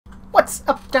What's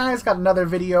up, guys? Got another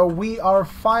video. We are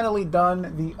finally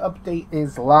done. The update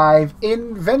is live.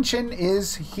 Invention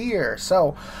is here.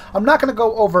 So I'm not going to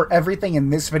go over everything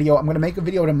in this video. I'm going to make a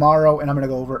video tomorrow and I'm going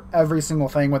to go over every single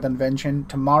thing with Invention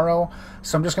tomorrow.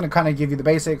 So I'm just going to kind of give you the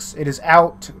basics. It is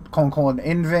out,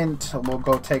 invent. We'll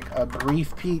go take a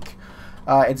brief peek.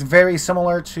 It's very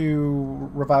similar to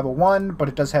Revival 1, but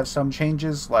it does have some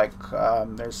changes. Like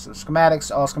there's some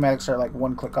schematics. All schematics are like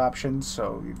one-click options,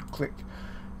 so you click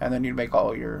and then you make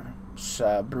all your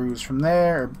brews from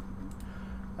there.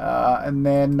 And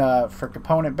then for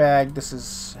component bag, this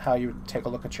is how you take a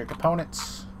look at your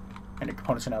components. And your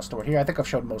components are now stored here. I think I've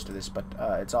showed most of this, but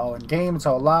it's all in game. It's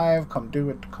all live. Come do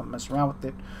it. Come mess around with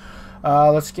it.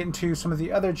 Let's get into some of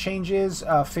the other changes.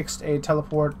 Fixed a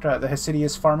teleport. The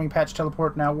Hesidious farming patch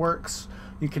teleport now works.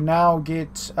 You can now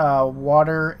get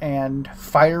water and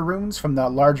fire runes from the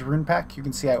large rune pack. You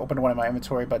can see I opened one in my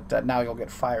inventory, but now you'll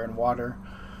get fire and water.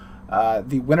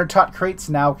 The Winter Tot crates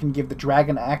now can give the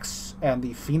Dragon Axe and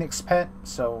the Phoenix Pet.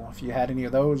 So if you had any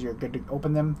of those, you're good to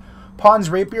open them. Pawn's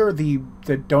Rapier, the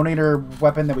donator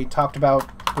weapon that we talked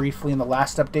about briefly in the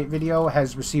last update video,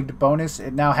 has received a bonus.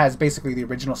 It now has basically the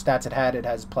original stats it had. It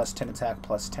has plus 10 attack,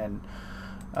 plus 10.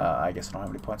 I guess I don't have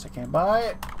any points I can't buy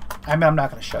it. I'm not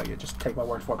going to show you. Just take my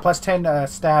word for it. Plus 10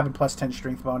 stab and plus 10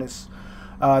 strength bonus.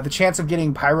 The chance of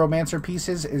getting Pyromancer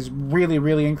pieces is really,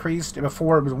 really increased.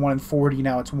 Before it was 1 in 40,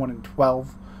 now it's 1 in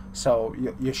 12. So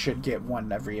you should get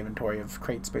one every inventory of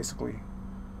crates, basically.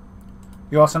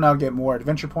 You also now get more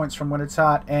adventure points from Winter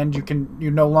Tot, and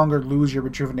you no longer lose your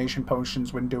rejuvenation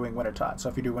potions when doing Winter Tot. So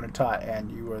if you do Winter Tot and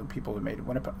you were the people who made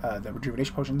the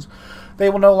rejuvenation potions, they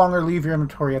will no longer leave your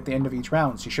inventory at the end of each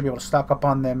round. So you should be able to stock up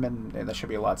on them, and that should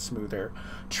be a lot smoother.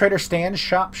 Trader Stand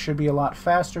shop should be a lot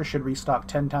faster, should restock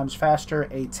 10 times faster.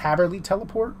 A Taverly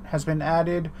teleport has been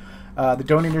added. The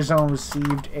Donator Zone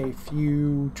received a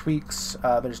few tweaks.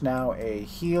 There's now a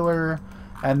healer.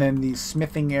 And then the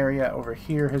smithing area over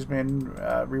here has been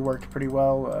reworked pretty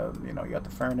well. You know, you got the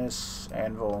furnace,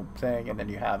 anvil thing, and then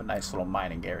you have a nice little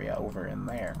mining area over in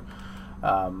there.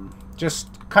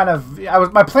 Just kind of,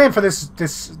 my plan for this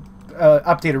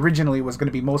update originally was going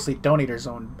to be mostly Donator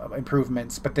Zone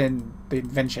improvements, but then the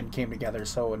Invention came together,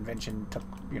 so Invention took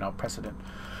precedent.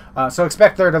 So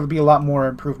expect there to be a lot more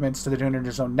improvements to the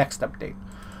Donator Zone next update.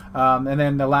 And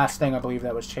then the last thing I believe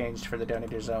that was changed for the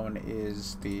Donator Zone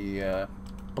is the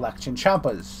Black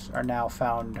Chinchampas are now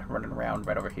found running around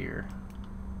right over here.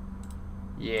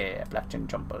 Yeah, Black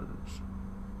Chinchampas.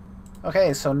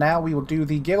 Okay, so now we will do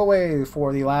the giveaway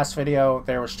for the last video.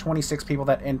 There was 26 people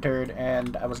that entered,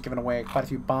 and I was giving away quite a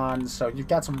few bonds, so you've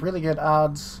got some really good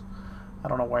odds. I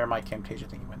don't know where my Camtasia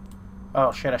thing went.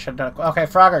 Oh shit, I should have done it. Okay,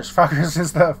 Froggers. Froggers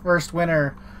is the first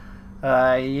winner.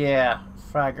 Yeah,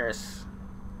 Froggers.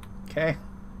 Okay,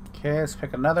 let's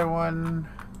pick another one.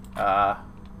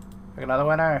 Pick another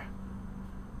winner.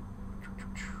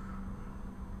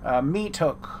 Meat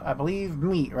Hook. I believe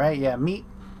Meat, right? Yeah, Meat.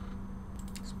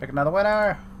 Let's pick another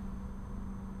winner.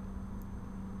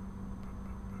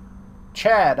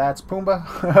 Chad. That's Pumbaa.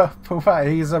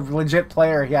 Pumbaa. He's a legit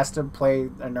player. He has to play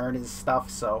and earn his stuff,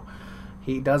 so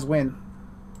he does win.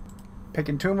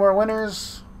 Picking 2 more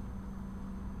winners.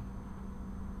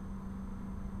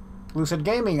 Lucid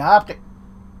Gaming. Optic.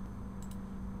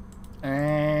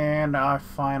 And our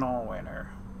final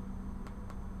winner,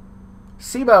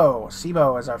 Sibo.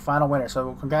 Sibo is our final winner.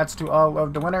 So congrats to all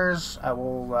of the winners. I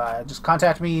will just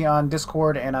contact me on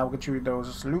Discord and I will get you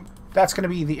those loot. That's going to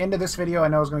be the end of this video. I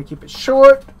know I was going to keep it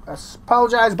short. I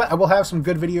apologize, but I will have some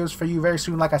good videos for you very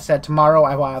soon. Like I said, tomorrow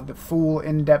I will have the full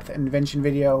in-depth Invention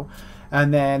video.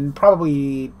 And then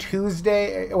probably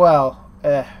Tuesday, well,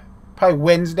 probably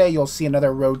Wednesday, you'll see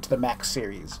another Road to the Max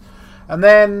series. And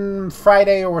then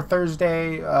Friday or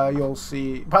Thursday, you'll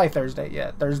see, probably Thursday,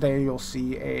 yeah, Thursday you'll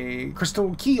see a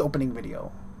Crystal Key opening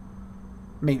video.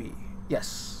 Maybe,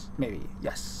 yes, maybe,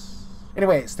 yes.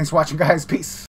 Anyways, thanks for watching, guys. Peace.